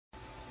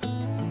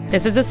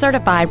This is a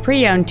certified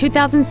pre-owned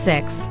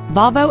 2006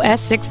 Volvo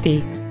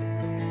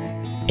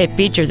S60. It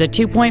features a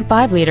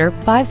 2.5-liter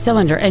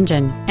 5-cylinder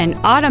engine, an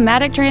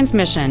automatic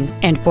transmission,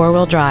 and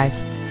 4-wheel drive.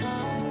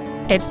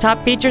 Its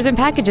top features and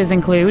packages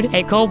include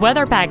a cold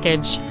weather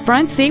package,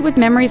 front seat with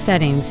memory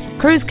settings,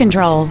 cruise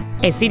control,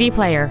 a CD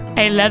player,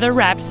 a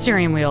leather-wrapped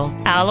steering wheel,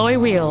 alloy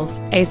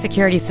wheels, a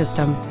security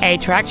system, a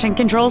traction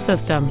control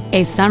system,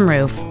 a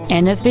sunroof,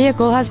 and this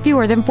vehicle has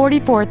fewer than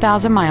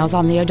 44,000 miles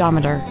on the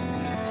odometer.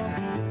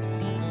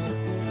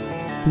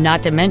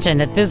 Not to mention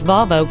that this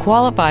Volvo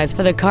qualifies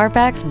for the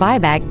Carfax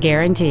buyback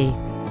guarantee.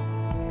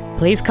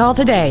 Please call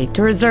today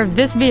to reserve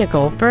this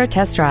vehicle for a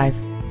test drive.